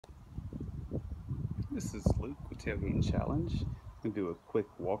This is Luke with Tailgating Challenge. I'm going to do a quick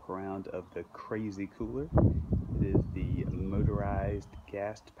walk around of the crazy cooler. It is the motorized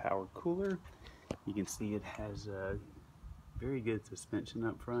gas powered cooler. You can see it has a very good suspension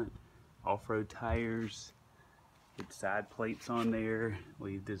up front, off-road tires, good side plates on there.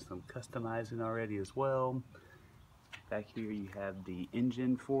 We did some customizing already as well. Back here you have the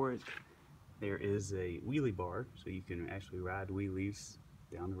engine for it. There is a wheelie bar, so you can actually ride wheelies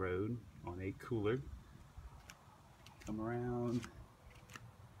down the road on a cooler. Come around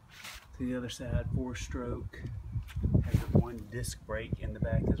to the other side, 4-stroke. Has a 1-disc brake in the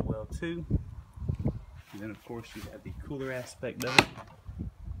back as well too. And then of course you have the cooler aspect of it.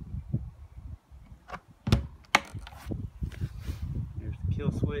 There's the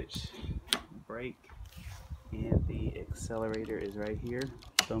kill switch, brake, and the accelerator is right here.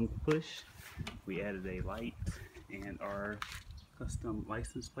 Thumb push. We added a light and our custom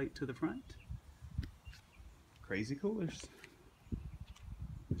license plate to the front. Crazy coolers.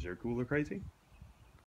 Is your cooler crazy?